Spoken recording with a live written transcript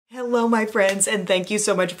Hello, my friends, and thank you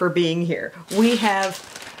so much for being here. We have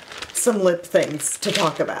some lip things to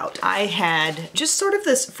talk about. I had just sort of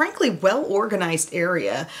this, frankly, well-organized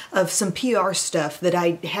area of some PR stuff that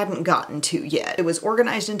I hadn't gotten to yet. It was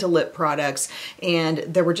organized into lip products, and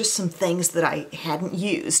there were just some things that I hadn't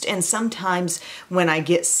used. And sometimes when I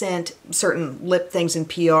get sent certain lip things in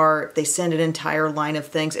PR, they send an entire line of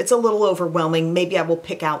things. It's a little overwhelming. Maybe I will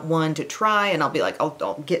pick out one to try, and I'll be like,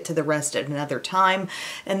 I'll get to the rest at another time.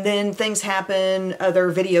 And then things happen,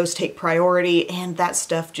 other videos take priority, and that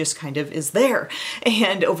stuff just kind of is there.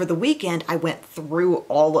 And over the weekend, I went through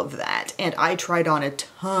all of that, and I tried on a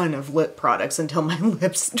ton of lip products until my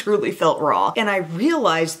lips truly felt raw. And I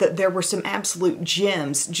realized that there were some absolute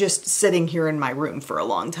gems just sitting here in my room for a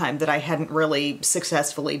long time that I hadn't really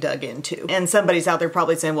successfully dug into. And somebody's out there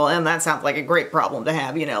probably saying, well, Em, that sounds like a great problem to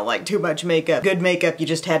have, you know, like too much makeup, good makeup you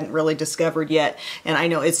just hadn't really discovered yet. And I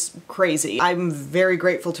know it's crazy. I'm very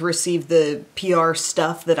grateful to receive the PR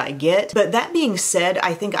stuff that I get. But that being said,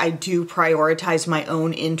 I think I do prioritize my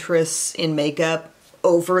own interests in makeup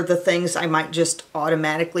over the things I might just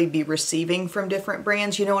automatically be receiving from different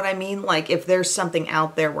brands. You know what I mean? Like if there's something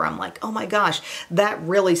out there where I'm like, oh my gosh, that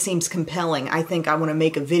really seems compelling. I think I want to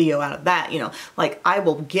make a video out of that, you know, like I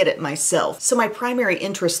will get it myself. So my primary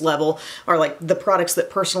interest level are like the products that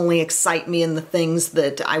personally excite me and the things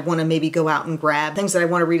that I want to maybe go out and grab, things that I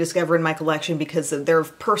want to rediscover in my collection because they're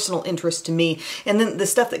of personal interest to me. And then the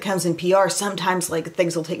stuff that comes in PR, sometimes like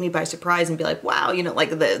things will take me by surprise and be like, wow, you know,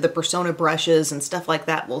 like the persona brushes and stuff like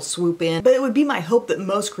that will swoop in. But it would be my hope that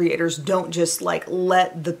most creators don't just like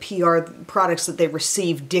let the PR products that they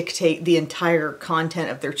receive dictate the entire content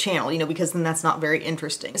of their channel, you know, because then that's not very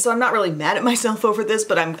interesting. So I'm not really mad at myself over this,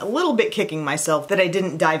 but I'm a little bit kicking myself that I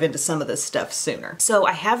didn't dive into some of this stuff sooner. So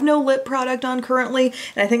I have no lip product on currently,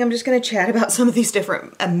 and I think I'm just gonna chat about some of these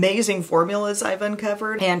different amazing formulas I've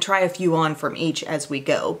uncovered and try a few on from each as we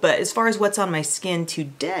go. But as far as what's on my skin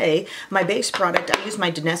today, my base product, I use my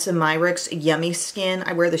Danessa Myricks Yummy Skin.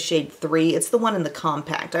 I wear the shade 3. It's the one in the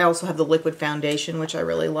compact. I also have the liquid foundation, which I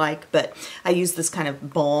really like, but I use this kind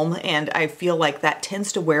of balm, and I feel like that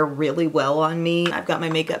tends to wear really well on me. I've got my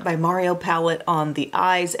Makeup by Mario palette on the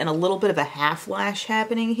eyes and a little bit of a half lash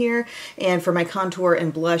happening here. And for my contour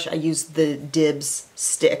and blush, I use the Dibs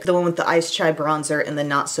stick, the one with the Ice Chai bronzer and the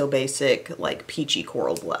not so basic like peachy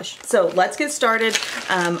coral blush. So let's get started.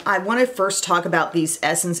 I want to first talk about these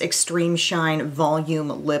Essence Extreme Shine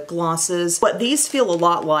Volume Lip Glosses. What these feel a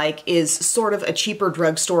lot like is sort of a cheaper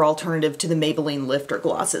drugstore alternative to the Maybelline Lifter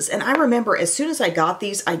glosses. And I remember as soon as I got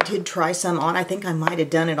these, I did try some on. I think I might have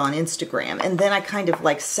done it on Instagram. And then I kind of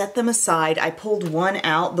like set them aside. I pulled one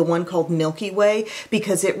out, the one called Milky Way,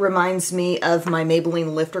 because it reminds me of my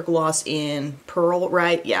Maybelline Lifter gloss in Pearl,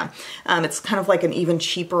 right? Yeah. It's kind of like an even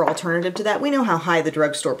cheaper alternative to that. We know how high the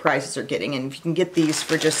drugstore prices are getting, and if you can get these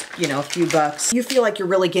for just, you know, a few bucks, you feel like you're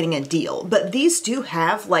really getting a deal. But these do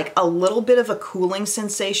have like a little bit of a cooling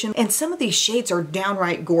sensation, and some of these shades are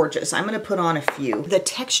downright gorgeous. I'm going to put on a few. The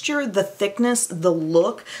texture, the thickness, the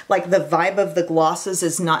look, like the vibe of the glosses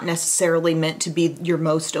is not necessarily meant to be your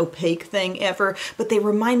most opaque thing ever, but they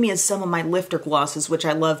remind me of some of my Lifter glosses, which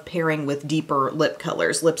I love pairing with deeper lip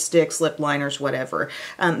colors, lipsticks, lip liners, whatever.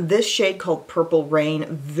 This shade called Purple Rain,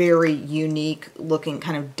 very unique looking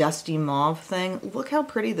kind of dusty mauve thing. Look how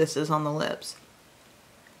pretty this is on the lips.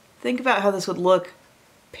 Think about how this would look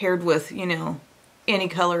paired with, you know, any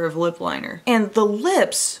color of lip liner. And the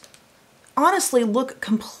lips honestly look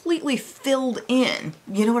completely filled in.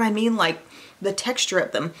 You know what I mean? Like the texture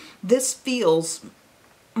of them. This feels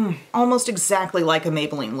almost exactly like a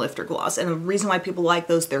Maybelline Lifter gloss. And the reason why people like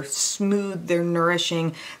those, they're smooth, they're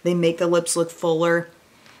nourishing, they make the lips look fuller.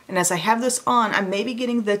 And as I have this on, I'm maybe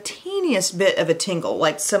getting the teeniest bit of a tingle,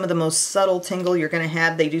 like some of the most subtle tingle you're going to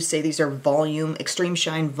have. They do say these are volume, Extreme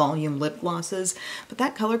Shine Volume lip glosses. But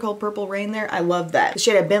that color called Purple Rain there, I love that. The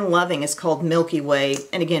shade I've been loving is called Milky Way.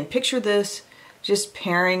 And again, picture this just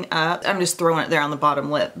pairing up. I'm just throwing it there on the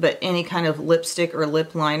bottom lip, but any kind of lipstick or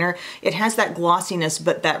lip liner. It has that glossiness,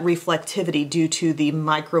 but that reflectivity due to the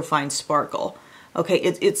microfine sparkle. Okay,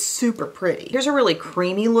 it's super pretty. Here's a really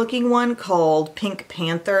creamy looking one called Pink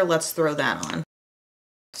Panther. Let's throw that on.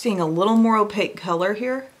 Seeing a little more opaque color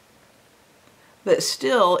here, but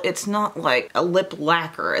still it's not like a lip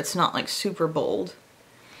lacquer. It's not like super bold.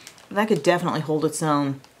 That could definitely hold its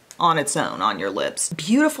own on your lips.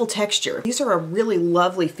 Beautiful texture. These are a really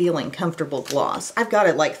lovely feeling, comfortable gloss. I've got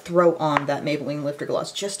to like throw on that Maybelline Lifter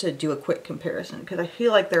gloss just to do a quick comparison because I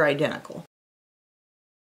feel like they're identical.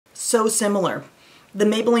 So similar. The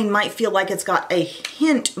Maybelline might feel like it's got a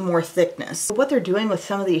hint more thickness. What they're doing with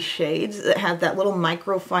some of these shades that have that little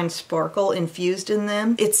microfine sparkle infused in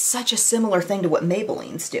them, it's such a similar thing to what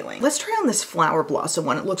Maybelline's doing. Let's try on this Flower Blossom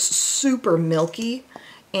one. It looks super milky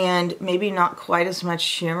and maybe not quite as much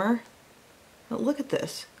shimmer. But look at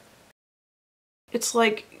this. It's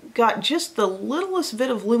like got just the littlest bit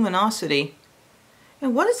of luminosity.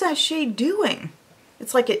 And what is that shade doing?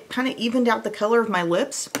 It's like it kind of evened out the color of my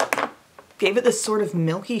lips. Gave it this sort of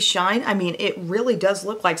milky shine. I mean, it really does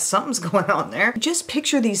look like something's going on there. Just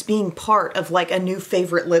picture these being part of like a new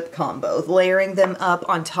favorite lip combo, layering them up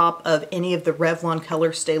on top of any of the Revlon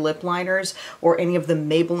Color Stay lip liners or any of the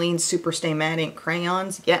Maybelline Super Stay Matte Ink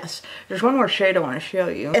crayons. Yes, there's one more shade I want to show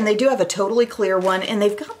you. And they do have a totally clear one, and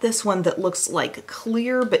they've got this one that looks like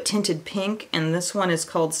clear but tinted pink, and this one is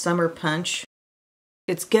called Summer Punch.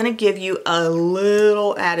 It's gonna give you a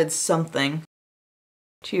little added something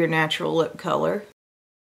to your natural lip color.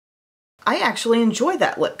 I actually enjoy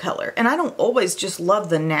that lip color, and I don't always just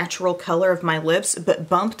love the natural color of my lips, but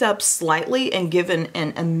bumped up slightly and given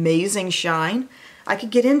an amazing shine, I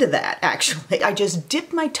could get into that, actually. I just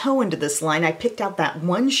dipped my toe into this line. I picked out that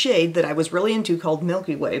one shade that I was really into called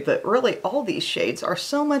Milky Way, but really all these shades are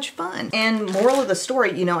so much fun. And moral of the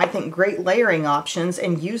story, you know, I think great layering options,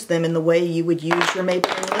 and use them in the way you would use your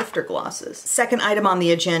Maybelline lifter glosses. Second item on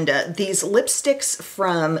the agenda, these lipsticks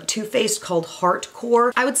from Too Faced called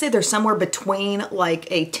Heartcore. I would say they're somewhere between like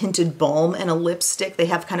a tinted balm and a lipstick. They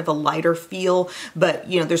have kind of a lighter feel, but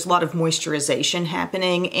you know, there's a lot of moisturization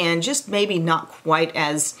happening and just maybe not quite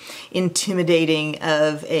as intimidating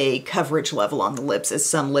of a coverage level on the lips as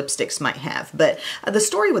some lipsticks might have. But the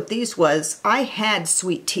story with these was I had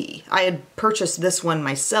sweet tea. I had purchased this one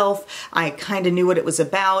myself. I kind of knew what it was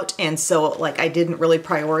about, and so like I didn't really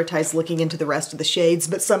prioritize looking into the rest of the shades,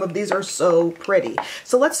 but some of these are so pretty.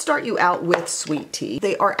 So let's start you out with sweet tea.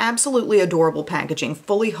 They are absolutely adorable packaging,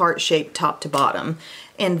 fully heart-shaped top to bottom.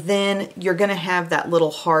 And then you're gonna have that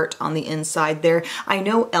little heart on the inside there. I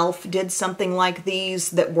know e.l.f. did something like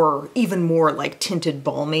these that were even more like tinted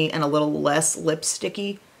balmy and a little less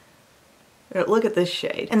lipsticky. Look at this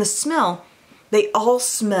shade. And the smell, they all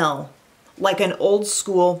smell like an old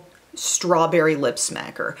school strawberry lip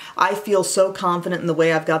smacker. I feel so confident in the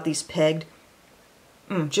way I've got these pegged.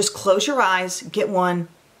 Just close your eyes, get one,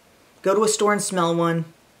 go to a store and smell one.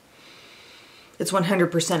 It's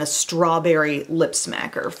 100% a strawberry lip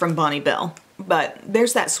smacker from Bonnie Bell. But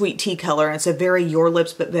there's that sweet tea color, and it's a very Your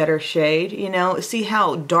Lips But Better shade, you know? See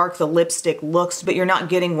how dark the lipstick looks, but you're not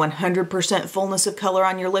getting 100% fullness of color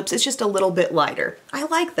on your lips. It's just a little bit lighter. I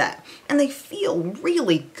like that. And they feel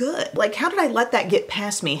really good. Like, how did I let that get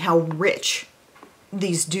past me, how rich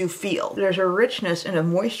these do feel? There's a richness and a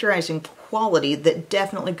moisturizing quality that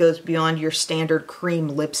definitely goes beyond your standard cream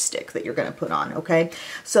lipstick that you're gonna put on, okay?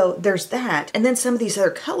 So there's that. And then some of these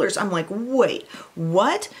other colors, I'm like, wait,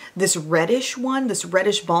 what? This reddish one, this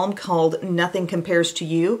reddish balm called Nothing Compares to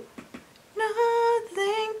You.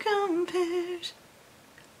 Nothing compares.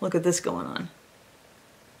 Look at this going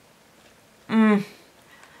on.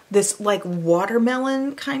 This like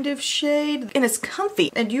watermelon kind of shade, and it's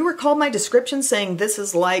comfy. And you recall my description saying this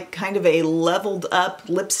is like kind of a leveled up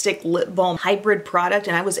lipstick lip balm hybrid product,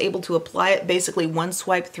 and I was able to apply it basically one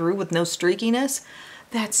swipe through with no streakiness.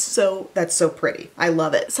 That's so pretty. I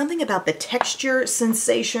love it. Something about the texture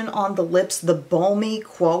sensation on the lips, the balmy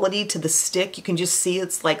quality to the stick. You can just see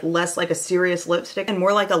it's like less like a serious lipstick and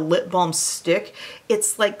more like a lip balm stick.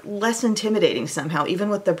 It's like less intimidating somehow, even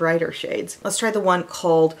with the brighter shades. Let's try the one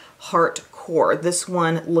called Heartcore. This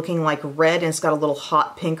one looking like red, and it's got a little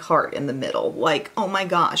hot pink heart in the middle. Like, oh my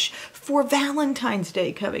gosh, for Valentine's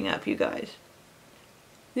Day coming up, you guys.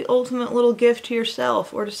 The ultimate little gift to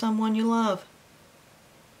yourself or to someone you love.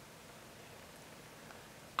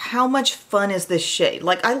 How much fun is this shade?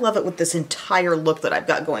 Like, I love it with this entire look that I've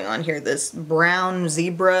got going on here. This brown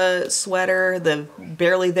zebra sweater, the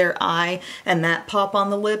barely there eye, and that pop on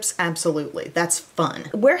the lips. Absolutely. That's fun.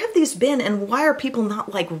 Where have these been, and why are people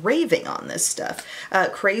not like raving on this stuff?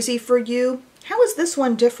 Crazy for You. How is this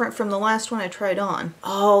one different from the last one I tried on?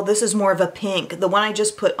 Oh, this is more of a pink. The one I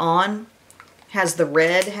just put on has the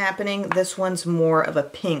red happening. This one's more of a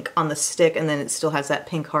pink on the stick, and then it still has that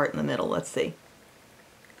pink heart in the middle. Let's see.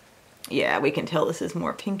 Yeah, we can tell this is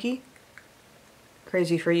more pinky.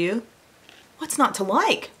 Crazy for You. What's not to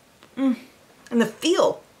like? And the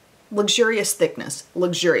feel. Luxurious thickness,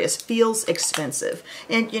 luxurious, feels expensive.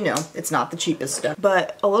 And you know, it's not the cheapest stuff,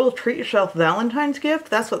 but a little treat yourself Valentine's gift,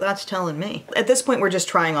 that's what that's telling me. At this point, we're just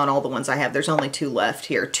trying on all the ones I have. There's only 2 left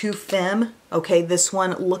here. 2 Femme. Okay, this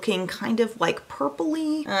one looking kind of like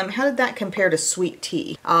purpley. How did that compare to Sweet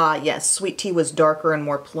Tea? Ah, yes, Sweet Tea was darker and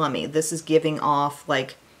more plummy. This is giving off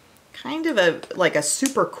like kind of a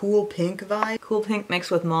super cool pink vibe. Cool pink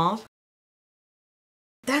mixed with mauve.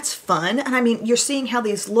 That's fun. And I mean, you're seeing how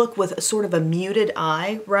these look with a sort of a muted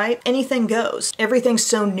eye, right? Anything goes. Everything's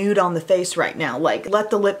so nude on the face right now. Like,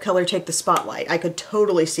 let the lip color take the spotlight. I could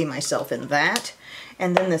totally see myself in that.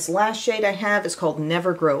 And then this last shade I have is called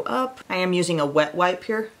Never Grow Up. I am using a wet wipe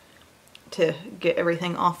here to get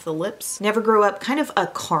everything off the lips. Never Grow Up, kind of a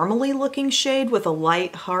caramely looking shade with a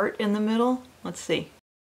light heart in the middle. Let's see.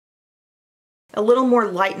 A little more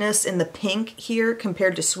lightness in the pink here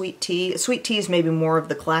compared to Sweet Tea. Sweet Tea is maybe more of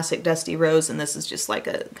the classic dusty rose, and this is just like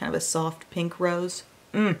a kind of a soft pink rose.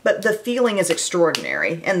 But the feeling is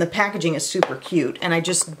extraordinary, and the packaging is super cute, and I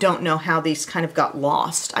just don't know how these kind of got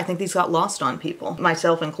lost. I think these got lost on people,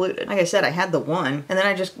 myself included. Like I said, I had the one, and then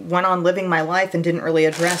I just went on living my life and didn't really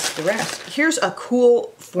address the rest. Here's a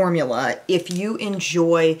cool formula if you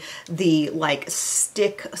enjoy the like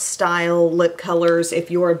stick style lip colors,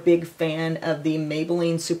 if you're a big fan of the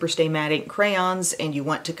Maybelline Superstay Matte Ink crayons and you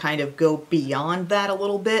want to kind of go beyond that a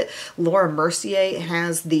little bit, Laura Mercier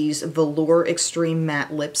has these Velour Extreme Matte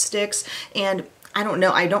lipsticks, and I don't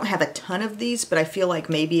know, I don't have a ton of these, but I feel like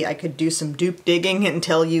maybe I could do some dupe digging and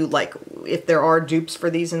tell you like if there are dupes for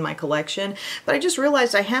these in my collection. But I just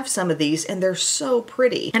realized I have some of these and they're so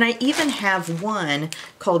pretty. And I even have one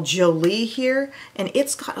called Jolie here, and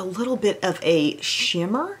it's got a little bit of a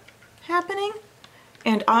shimmer happening.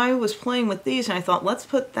 And I was playing with these and I thought, let's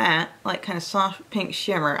put that like kind of soft pink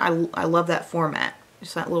shimmer. I love that format.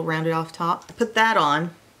 Just that little rounded off top. Put that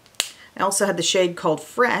on. I also had the shade called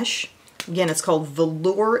Fresh. Again, it's called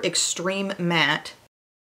Velour Extreme Matte.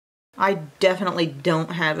 I definitely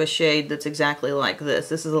don't have a shade that's exactly like this.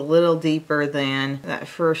 This is a little deeper than that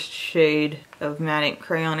first shade of matte ink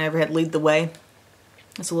crayon I ever had, Lead the Way.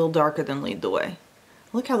 It's a little darker than Lead the Way.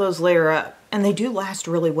 Look how those layer up. And they do last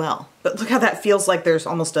really well. But look how that feels like there's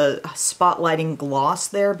almost a spotlighting gloss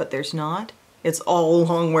there, but there's not. It's all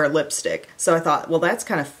longwear lipstick. So I thought, well, that's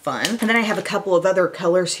kind of fun. And then I have a couple of other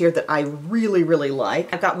colors here that I really, really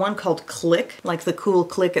like. I've got one called Clique, like the cool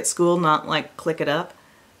click at school, not like click it up.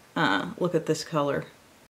 Look at this color.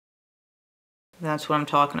 That's what I'm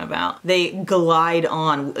talking about. They glide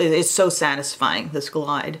on. It's so satisfying, this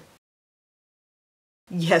glide.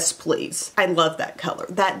 Yes, please. I love that color.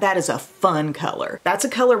 That is a fun color. That's a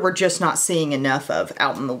color we're just not seeing enough of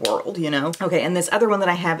out in the world, you know? Okay, and this other one that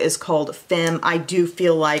I have is called Femme. I do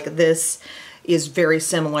feel like this is very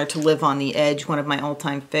similar to Live on the Edge, one of my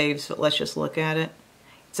all-time faves, but let's just look at it.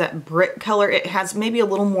 It's that brick color. It has maybe a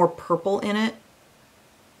little more purple in it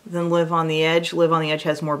than Live on the Edge. Live on the Edge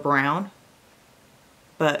has more brown.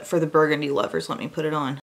 But for the burgundy lovers, let me put it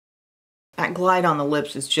on. That glide on the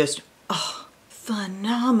lips is just, oh,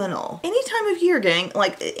 phenomenal. Any time of year, gang.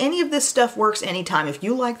 Like, any of this stuff works anytime. If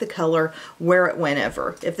you like the color, wear it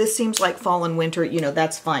whenever. If this seems like fall and winter, you know,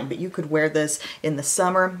 that's fine, but you could wear this in the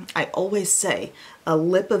summer. I always say, a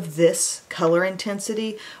lip of this color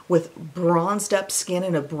intensity with bronzed up skin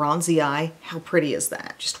and a bronzy eye, how pretty is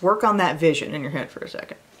that? Just work on that vision in your head for a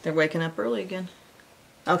second. They're waking up early again.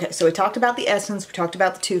 Okay, so we talked about the Essence, we talked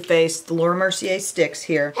about the Too Faced, the Laura Mercier sticks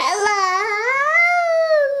here. Hello!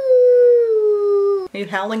 Are you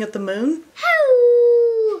howling at the moon?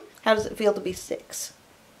 Hello! How does it feel to be 6?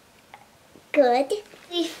 Good.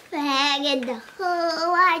 We fag the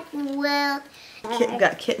whole wide world.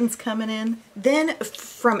 Got kittens coming in. Then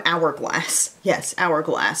from Hourglass. Yes,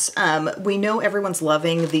 Hourglass. We know everyone's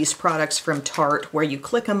loving these products from Tarte where you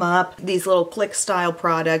click them up, these little click style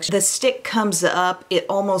products. The stick comes up, it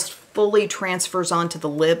almost fully transfers onto the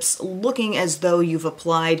lips, looking as though you've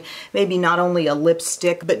applied maybe not only a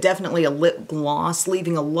lipstick, but definitely a lip gloss,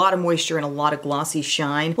 leaving a lot of moisture and a lot of glossy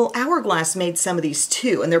shine. Well, Hourglass made some of these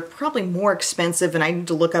too, and they're probably more expensive, and I need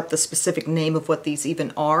to look up the specific name of what these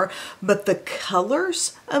even are, but the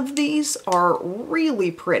colors of these are really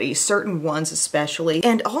pretty, certain ones especially,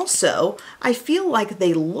 and also I feel like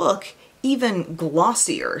they look even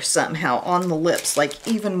glossier somehow on the lips, like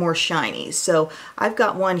even more shiny. So I've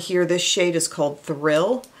got one here, this shade is called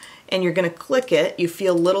Thrill, and you're gonna click it, you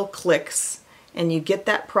feel little clicks, and you get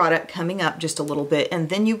that product coming up just a little bit, and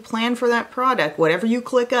then you plan for that product. Whatever you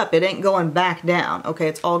click up, it ain't going back down, okay?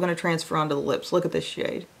 It's all gonna transfer onto the lips. Look at this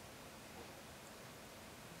shade.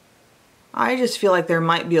 I just feel like there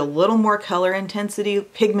might be a little more color intensity,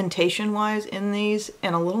 pigmentation wise, in these,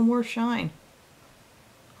 and a little more shine.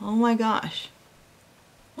 Oh my gosh.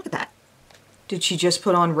 Look at that. Did she just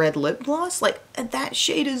put on red lip gloss? Like, that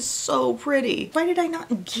shade is so pretty. Why did I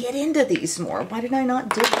not get into these more? Why did I not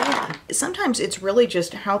dig in? Sometimes it's really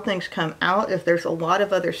just how things come out. If there's a lot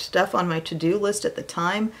of other stuff on my to-do list at the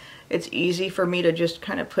time, it's easy for me to just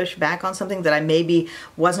kind of push back on something that I maybe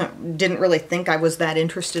didn't really think I was that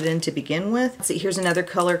interested in to begin with. Let's see, here's another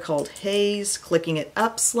color called Haze, clicking it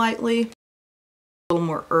up slightly. A little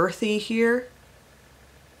more earthy here.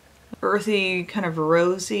 Earthy, kind of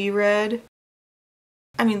rosy red.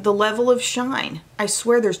 I mean, the level of shine. I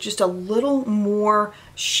swear there's just a little more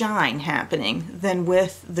shine happening than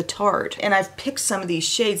with the Tarte. And I've picked some of these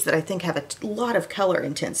shades that I think have a lot of color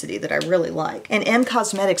intensity that I really like. And M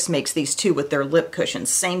Cosmetics makes these too with their lip cushions.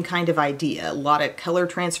 Same kind of idea. A lot of color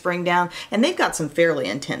transferring down. And they've got some fairly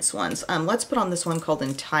intense ones. Let's put on this one called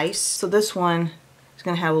Entice. So this one is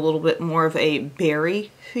going to have a little bit more of a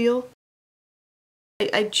berry feel.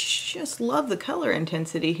 I just love the color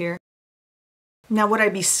intensity here. Now, would I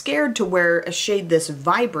be scared to wear a shade this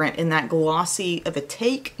vibrant in that glossy of a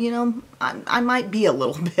take? You know, I might be a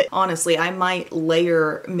little bit. Honestly, I might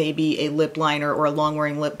layer maybe a lip liner or a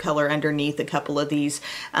long-wearing lip color underneath a couple of these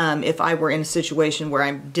if I were in a situation where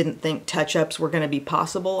I didn't think touch-ups were going to be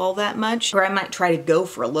possible all that much. Or I might try to go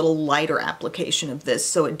for a little lighter application of this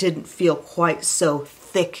so it didn't feel quite so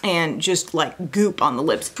thick and just like goop on the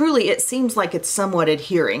lips. Truly, it seems like it's somewhat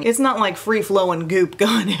adhering. It's not like free-flowing goop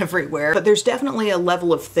going everywhere, but there's definitely a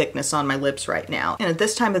level of thickness on my lips right now. And at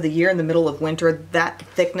this time of the year, in the middle of winter, that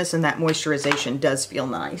thickness and that moisturization does feel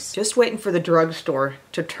nice. Just waiting for the drugstore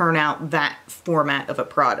to turn out that format of a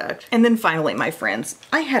product. And then finally, my friends,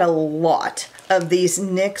 I had a lot of these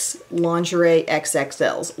NYX Lingerie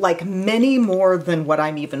XXLs, like many more than what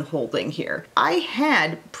I'm even holding here. I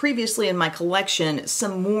had previously in my collection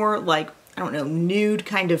some more like, I don't know, nude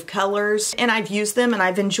kind of colors, and I've used them and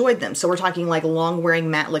I've enjoyed them. So we're talking like long wearing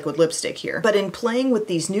matte liquid lipstick here. But in playing with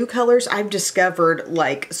these new colors, I've discovered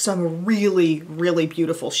like some really, really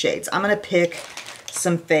beautiful shades. I'm gonna pick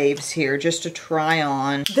some faves here just to try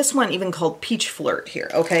on. This one even called Peach Flirt here,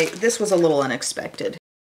 okay? This was a little unexpected.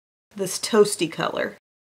 This toasty color.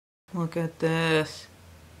 Look at this.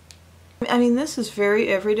 I mean, this is very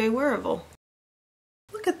everyday wearable.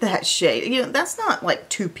 Look at that shade. You know, that's not like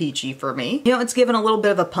too peachy for me. You know, it's given a little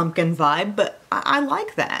bit of a pumpkin vibe, but I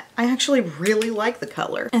like that. I actually really like the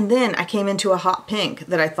color. And then I came into a hot pink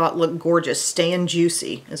that I thought looked gorgeous. Stayin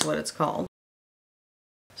Juicy is what it's called.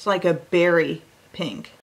 It's like a berry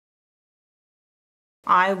pink.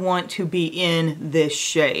 I want to be in this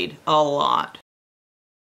shade a lot.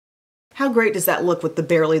 How great does that look with the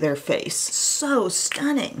barely there face? So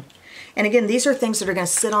stunning. And again, these are things that are going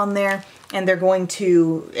to sit on there and they're going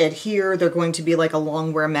to adhere. They're going to be like a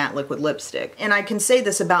long wear matte liquid lipstick. And I can say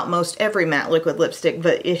this about most every matte liquid lipstick,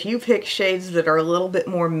 but if you pick shades that are a little bit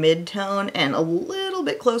more mid-tone and a little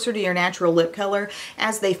bit closer to your natural lip color,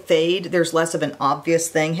 as they fade, there's less of an obvious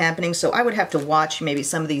thing happening. So I would have to watch maybe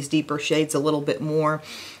some of these deeper shades a little bit more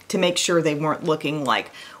to make sure they weren't looking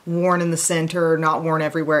like worn in the center, not worn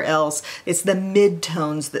everywhere else. It's the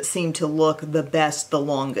mid-tones that seem to look the best, the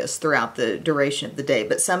longest throughout the duration of the day.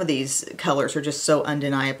 But some of these colors are just so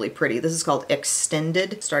undeniably pretty. This is called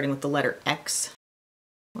Xtended, starting with the letter X.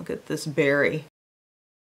 Look at this berry.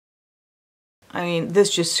 I mean,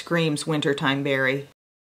 this just screams wintertime berry.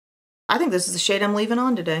 I think this is the shade I'm leaving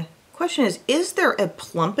on today. Question is there a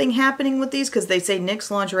plumping happening with these? Because they say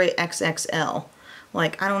NYX Lingerie XXL.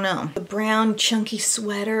 Like, I don't know. The brown chunky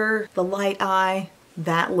sweater, the light eye,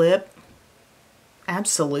 that lip.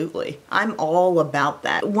 Absolutely. I'm all about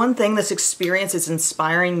that. One thing this experience is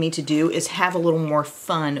inspiring me to do is have a little more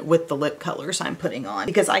fun with the lip colors I'm putting on,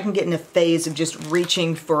 because I can get in a phase of just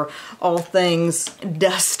reaching for all things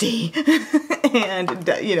dusty and,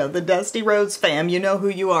 you know, the Dusty Rose fam, you know who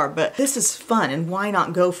you are, but this is fun and why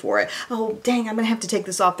not go for it? Oh, dang, I'm gonna have to take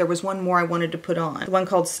this off. There was one more I wanted to put on. The one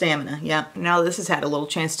called Stamina, yeah. Now this has had a little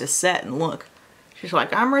chance to set and look. She's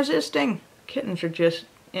like, I'm resisting. Kittens are just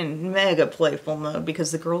in mega playful mode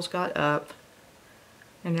because the girls got up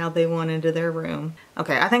and now they went into their room.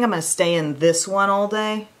 Okay, I think I'm gonna stay in this one all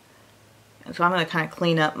day. So I'm gonna kind of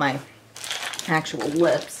clean up my actual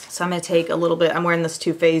lips. So I'm gonna take a little bit, I'm wearing this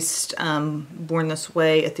Too Faced Born This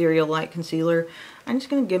Way Ethereal Light Concealer. I'm just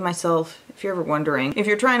gonna give myself, if you're ever wondering, if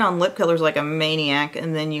you're trying on lip colors like a maniac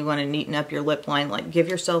and then you wanna neaten up your lip line, like give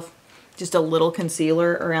yourself just a little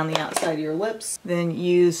concealer around the outside of your lips, then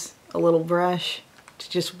use a little brush to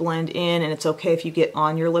just blend in, and it's okay if you get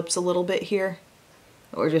on your lips a little bit here.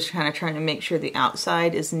 We're just kind of trying to make sure the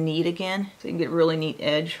outside is neat again, so you can get a really neat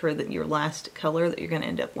edge for your last color that you're going to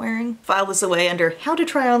end up wearing. File this away under How to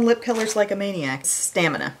Try On Lip Colors Like a Maniac.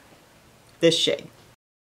 Stamina. This shade.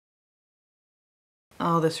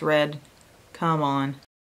 Oh, this red. Come on.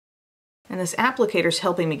 And this applicator's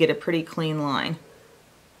helping me get a pretty clean line.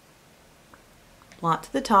 Blot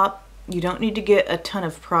to the top. You don't need to get a ton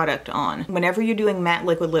of product on. Whenever you're doing matte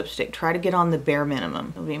liquid lipstick, try to get on the bare minimum.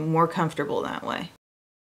 It'll be more comfortable that way.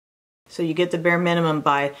 So you get the bare minimum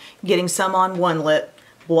by getting some on one lip,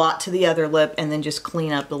 blot to the other lip, and then just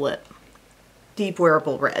clean up the lip. Deep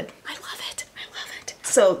wearable red. I love it. I love it.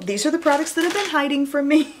 So these are the products that have been hiding from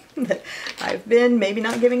me that I've been maybe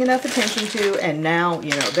not giving enough attention to, and now, you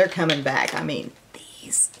know, they're coming back. I mean,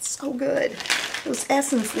 these, so good. Those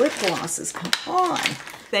Essence lip glosses, come on.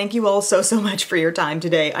 Thank you all so much for your time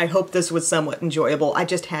today. I hope this was somewhat enjoyable. I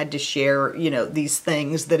just had to share, you know, these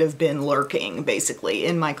things that have been lurking, basically,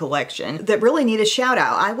 in my collection that really need a shout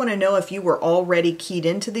out. I want to know if you were already keyed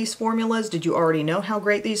into these formulas. Did you already know how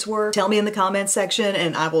great these were? Tell me in the comments section,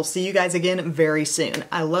 and I will see you guys again very soon.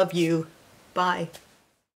 I love you. Bye.